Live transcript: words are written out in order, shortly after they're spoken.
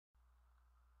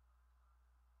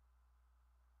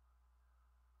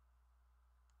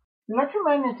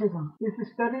Electromagnetism is the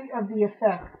study of the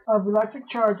effects of electric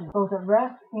charges both at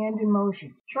rest and in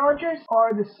motion. Charges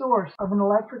are the source of an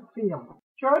electric field.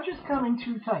 Charges come in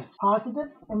two types,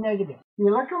 positive and negative. The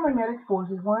electromagnetic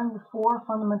force is one of the four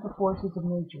fundamental forces of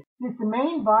nature. It is the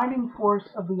main binding force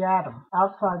of the atom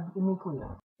outside the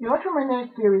nucleus. The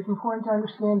electromagnetic theory is important to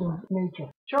understanding nature.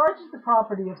 Charge is the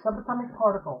property of subatomic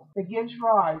particles that gives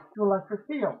rise to electric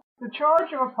field. The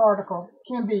charge of a particle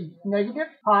can be negative,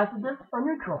 positive, or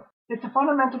neutral. It's a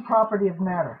fundamental property of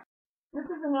matter. This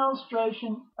is an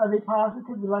illustration of a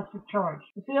positive electric charge.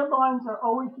 The field lines are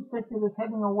always depicted as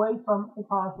heading away from a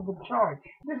positive charge.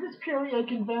 This is purely a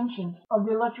convention of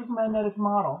the electromagnetic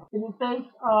model. It is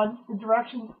based on the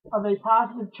direction of a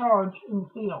positive charge in the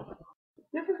field.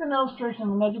 This is an illustration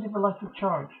of a negative electric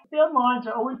charge. Field lines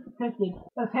are always depicted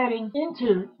as heading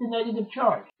into the negative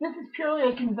charge. This is purely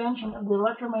a convention of the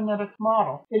electromagnetic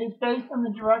model. It is based on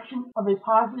the direction of a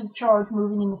positive charge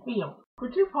moving in the field.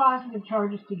 Put two positive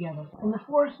charges together, and the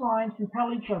force lines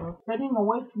repel each other, bending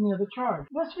away from the other charge.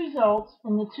 This results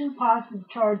in the two positive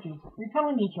charges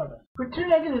repelling each other. Put two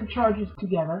negative charges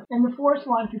together, and the force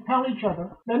lines repel each other,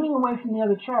 bending away from the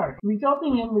other charge,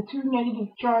 resulting in the two negative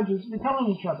charges repelling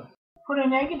each other. Put a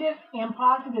negative and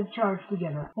positive charge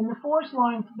together, and the force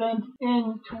lines bend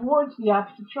in towards the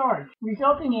opposite charge,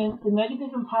 resulting in the negative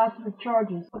and positive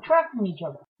charges attracting each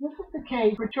other. This is the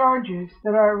case for charges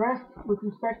that are at rest with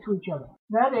respect to each other.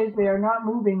 That is, they are not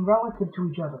moving relative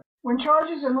to each other. When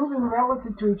charges are moving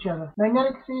relative to each other,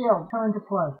 magnetic fields come into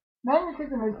play.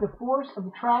 Magnetism is the force of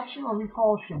attraction or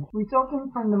repulsion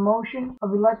resulting from the motion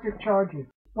of electric charges.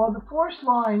 While the force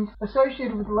lines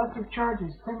associated with electric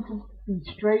charges tend to be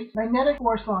straight, magnetic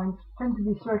force lines tend to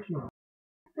be circular.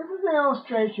 This is an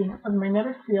illustration of the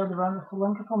magnetic field around a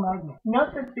cylindrical magnet.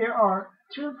 Note that there are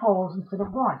two poles instead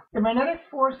of one. The magnetic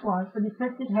force lines are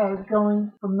depicted as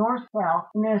going from north-south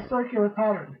in a circular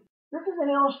pattern. This is an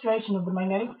illustration of the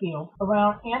magnetic field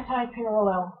around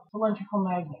anti-parallel cylindrical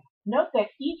magnet. Note that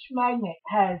each magnet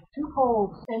has two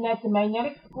poles and that the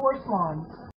magnetic force lines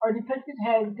are depicted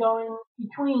as going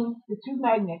between the two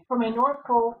magnets from a north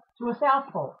pole to a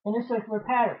south pole in a circular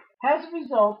pattern. As a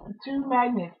result, the two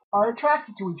magnets are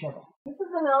attracted to each other. This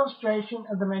is an illustration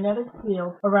of the magnetic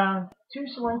field around two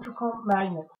cylindrical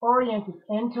magnets oriented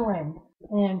end to end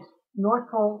and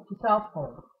north pole to south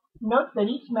pole. Note that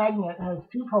each magnet has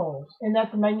two poles and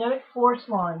that the magnetic force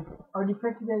lines are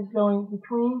depicted as going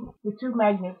between the two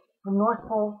magnets from north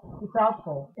pole to south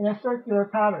pole in a circular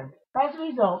pattern. As a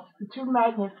result, the two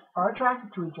magnets are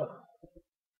attracted to each other.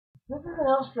 This is an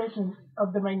illustration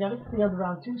of the magnetic field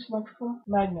around two cylindrical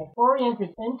magnets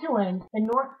oriented end to end and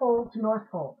north pole to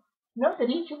north pole. Note that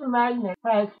each of the magnets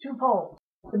has two poles.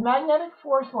 The magnetic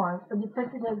force lines are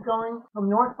depicted as going from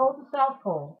north pole to south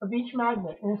pole of each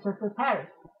magnet in a circular pattern.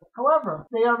 However,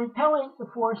 they are repelling the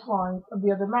force lines of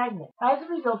the other magnet. As a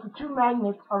result, the two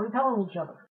magnets are repelling each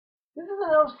other. This is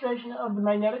an illustration of the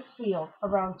magnetic field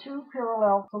around two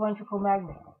parallel cylindrical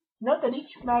magnets. Note that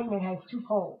each magnet has two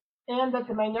poles, and that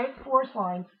the magnetic force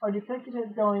lines are depicted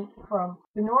as going from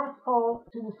the north pole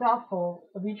to the south pole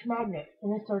of each magnet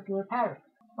in a circular pattern.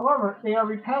 However, they are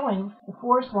repelling the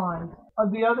force lines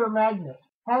of the other magnet.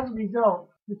 As a result,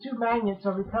 the two magnets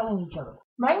are repelling each other.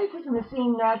 Magnetism is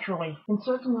seen naturally in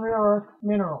certain rare earth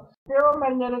minerals.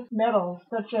 Ferromagnetic metals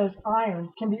such as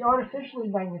iron can be artificially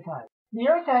magnetized. The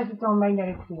Earth has its own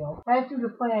magnetic field, as do the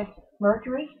planets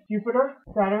Mercury, Jupiter,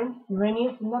 Saturn,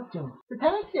 Uranus, and Neptune. The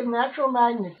tendency of natural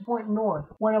magnets to point north,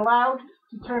 when allowed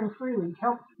to turn freely,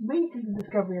 helped lead to the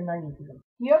discovery of magnetism.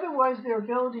 The other was their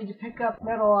ability to pick up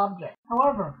metal objects.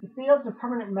 However, the fields of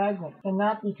permanent magnets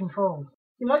cannot be controlled.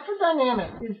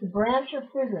 Electrodynamics is the branch of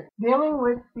physics dealing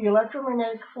with the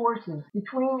electromagnetic forces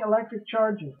between electric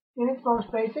charges. In its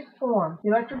most basic form,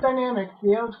 electrodynamics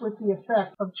deals with the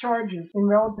effect of charges in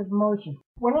relative motion.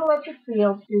 When an electric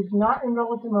field is not in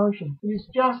relative motion, it is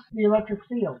just the electric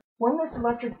field. When this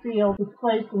electric field is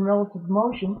placed in relative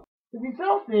motion, the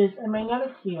result is a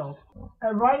magnetic field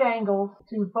at right angles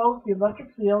to both the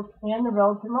electric field and the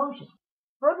relative motion.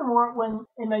 Furthermore, when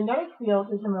a magnetic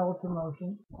field is in relative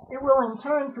motion, it will in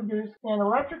turn produce an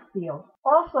electric field,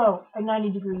 also at 90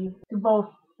 degrees to both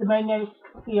the magnetic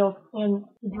field and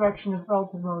the direction of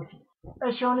relative motion,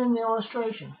 as shown in the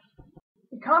illustration.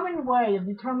 The common way of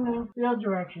determining field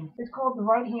direction is called the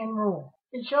right-hand rule.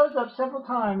 It shows up several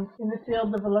times in the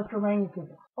field of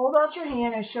electromagnetism. Hold out your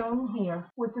hand as shown here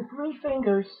with the three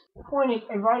fingers pointed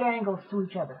at right angles to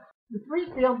each other. The three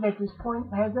field vectors point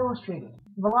as illustrated.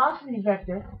 The velocity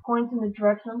vector points in the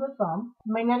direction of the thumb,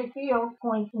 the magnetic field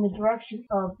points in the direction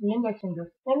of the index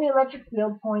finger, and the electric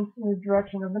field points in the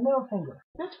direction of the middle finger.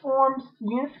 This forms the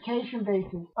unification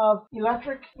basis of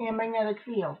electric and magnetic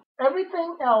field.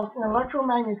 Everything else in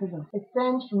electromagnetism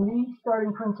extends from these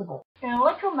starting principles. An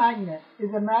electromagnet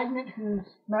is a magnet whose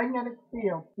magnetic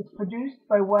field is produced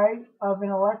by way of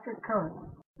an electric current.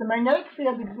 The magnetic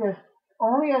field exists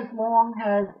only as long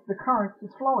as the current is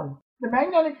flowing. The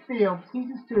magnetic field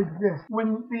ceases to exist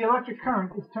when the electric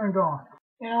current is turned on.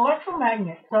 An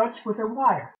electromagnet starts with a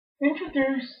wire.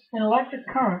 Introduce an electric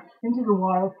current into the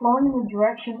wire flowing in the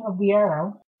direction of the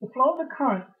arrow. The flow of the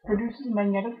current produces a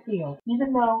magnetic field,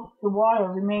 even though the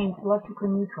wire remains electrically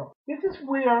neutral. This is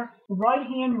where the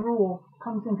right-hand rule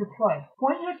comes into play.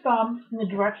 Point your thumb in the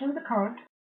direction of the current.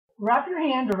 Wrap your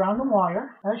hand around the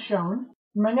wire, as shown.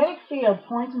 The magnetic field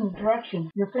points in the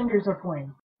direction your fingers are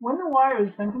pointing. When the wire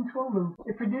is bent into a loop,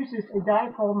 it produces a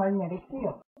dipole magnetic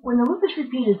field. When the loop is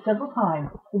repeated several times,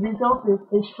 the result is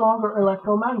a stronger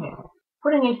electromagnet.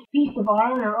 Putting a piece of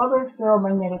iron or other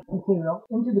ferromagnetic material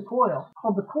into the coil,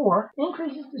 called the core,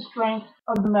 increases the strength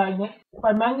of the magnet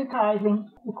by magnetizing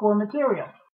the core material.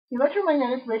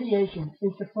 Electromagnetic radiation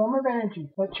is the form of energy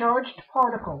that charged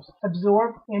particles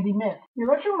absorb and emit. The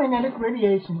electromagnetic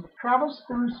radiation travels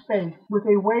through space with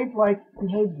a wave-like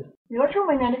behavior. The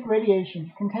electromagnetic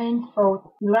radiation contains both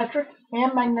electric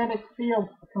and magnetic field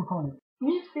components.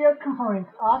 These field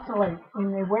components oscillate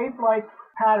in a wave-like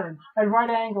pattern at right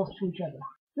angles to each other.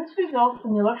 This results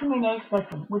in the electromagnetic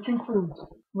spectrum, which includes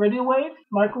radio waves,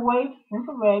 microwave,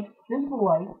 infrared, visible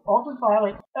light,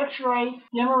 ultraviolet, X-ray,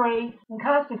 gamma rays, and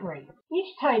cosmic rays.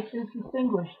 Each type is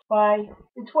distinguished by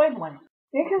its wavelength.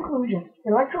 In conclusion,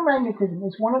 electromagnetism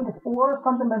is one of the four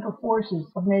fundamental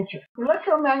forces of nature.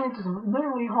 Electromagnetism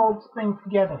literally holds things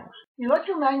together.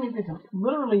 Electromagnetism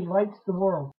literally lights the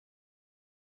world.